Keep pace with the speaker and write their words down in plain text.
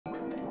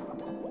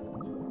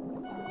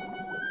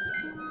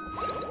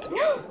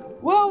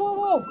Whoa, whoa,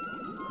 whoa.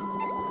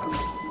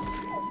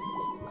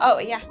 Oh,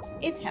 yeah.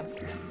 Eat him.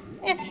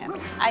 Eat him.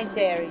 I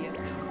dare you.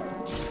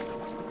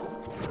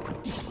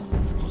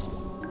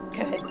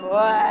 Good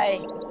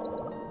boy.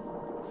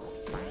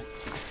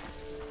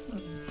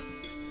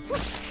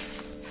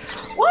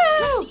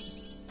 Woo!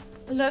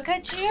 Look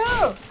at you.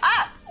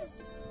 Ah!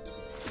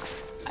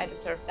 I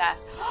deserve that.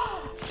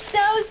 So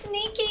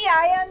sneaky.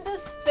 I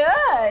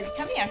understood.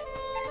 Come here.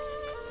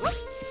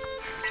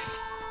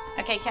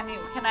 Okay, can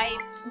I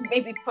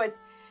maybe put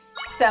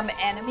some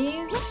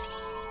enemies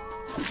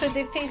to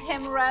defeat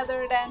him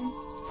rather than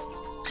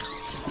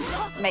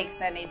makes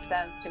any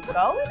sense to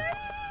go in it?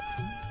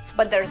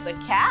 But there's a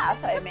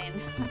cat, I mean,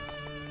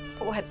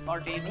 what more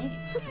do you need?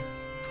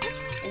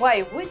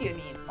 Why would you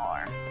need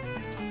more?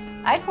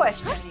 I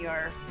question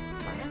your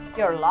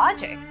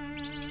logic.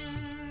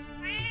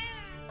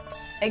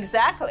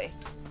 Exactly.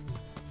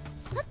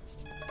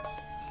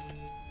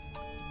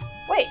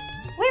 Wait,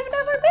 we've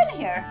never been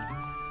here.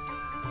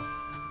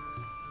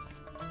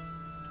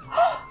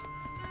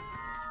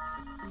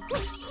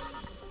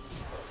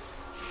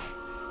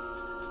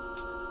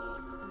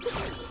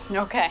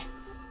 Okay.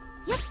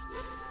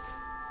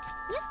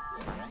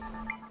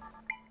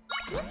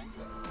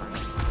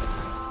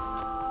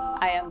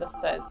 I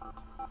understood.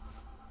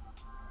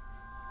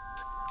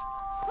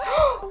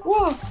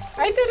 Whoa,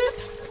 I did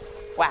it.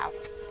 Wow.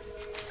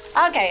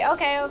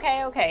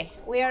 Okay.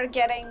 We are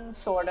getting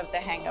sort of the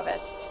hang of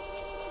it.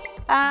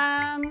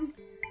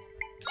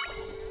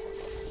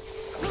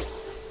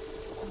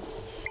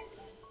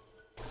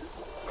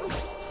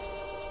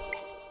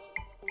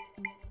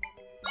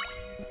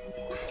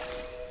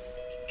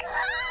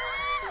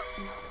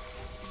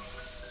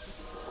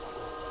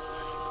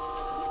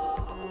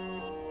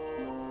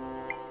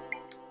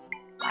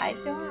 I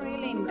don't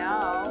really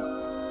know.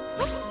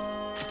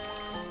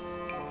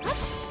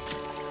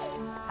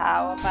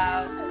 How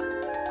about...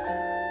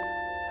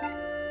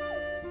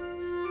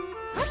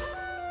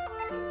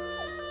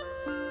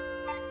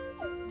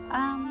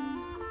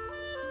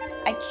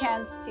 I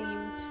can't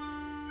seem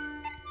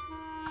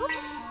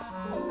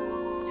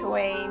to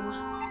aim.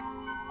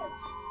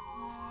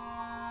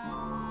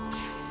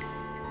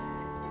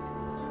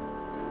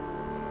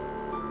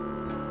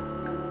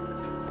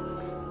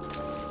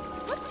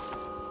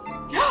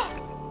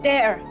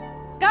 There,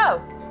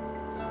 go.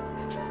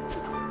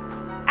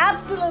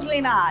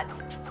 Absolutely not.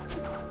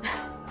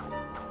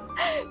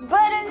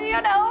 But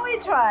you know, we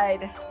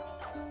tried.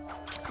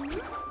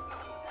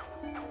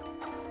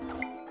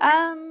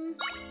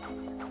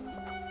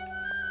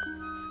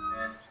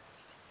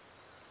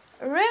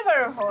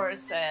 River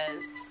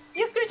horses.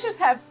 These creatures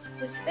have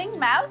distinct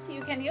mouths.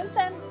 You can use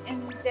them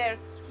in their...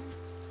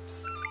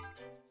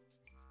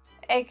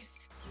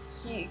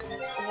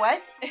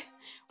 What?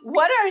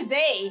 What are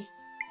they?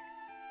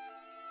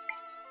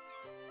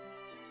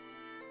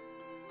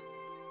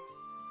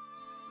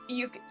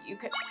 You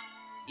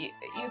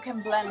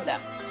can blend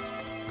them.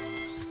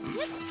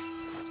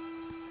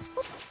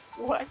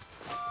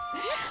 What?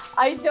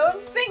 I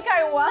don't think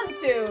I want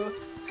to,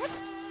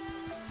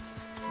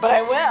 but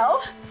I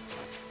will.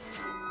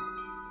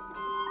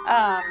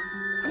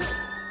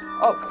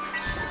 Oh.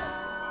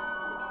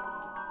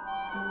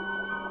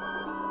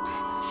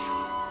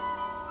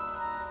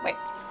 Wait.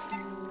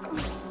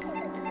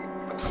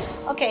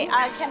 Okay,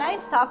 can I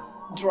stop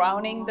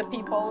drowning the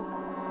people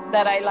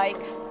that I like?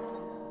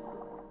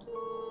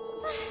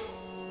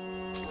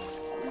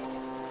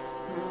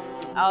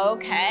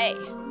 Okay.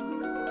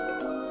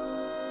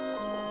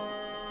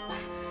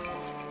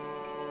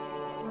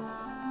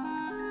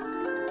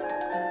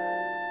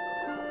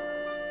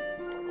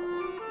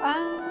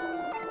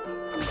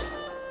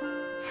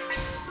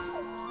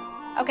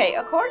 Okay,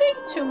 according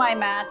to my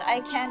math,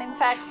 I can in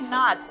fact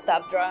not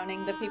stop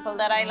drowning the people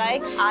that I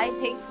like. I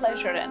take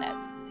pleasure in it.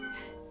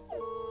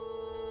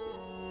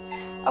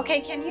 Okay,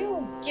 can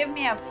you give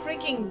me a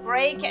freaking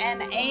break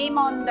and aim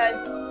on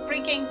this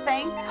freaking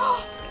thing?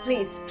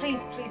 Please,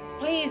 please, please,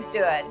 please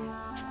do it.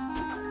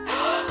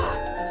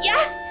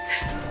 Yes!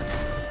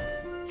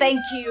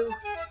 Thank you,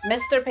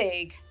 Mr.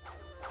 Pig.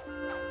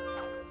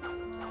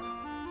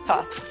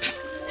 Toss.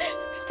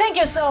 Thank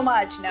you so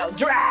much. Now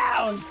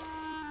drown.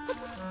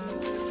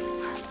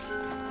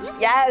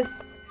 Yes.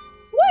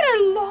 What a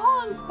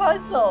long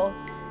puzzle.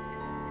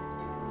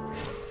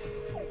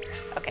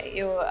 Okay,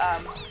 you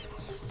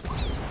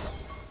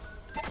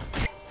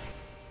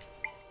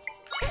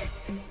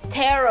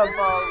terrible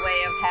way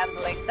of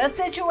handling the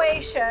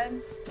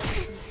situation.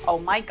 Oh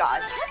my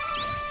God.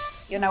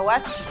 You know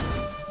what?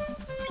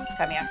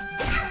 Come here.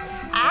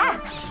 Ah!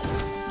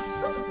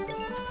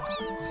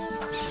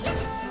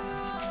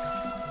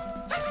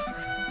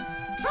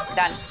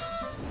 Done.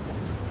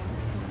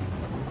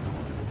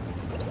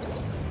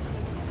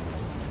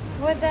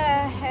 What the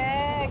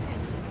heck?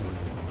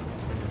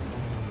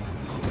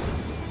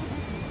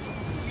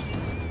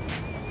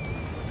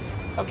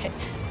 Okay.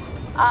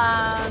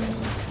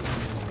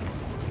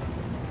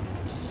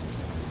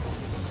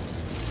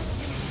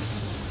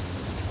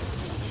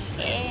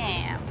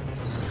 Yeah.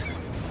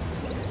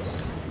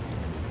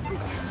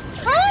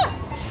 Ah!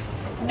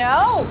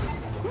 No!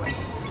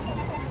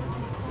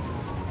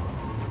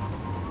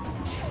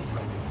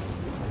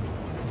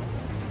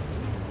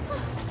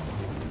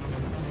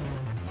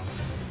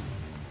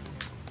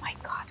 My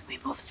God, we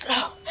move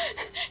slow.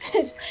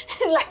 It's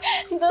like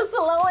the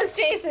slowest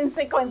chasing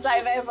sequence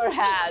I've ever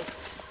had.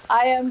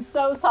 I am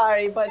so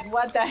sorry, but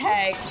what the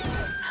heck?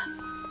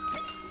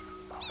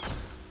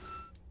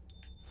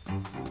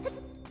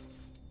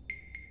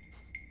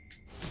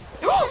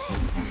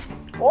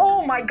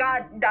 Oh my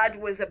God, that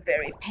was a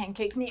very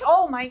pancake knee.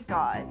 Oh my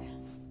God.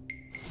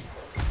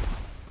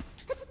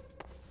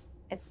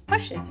 It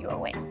pushes you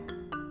away.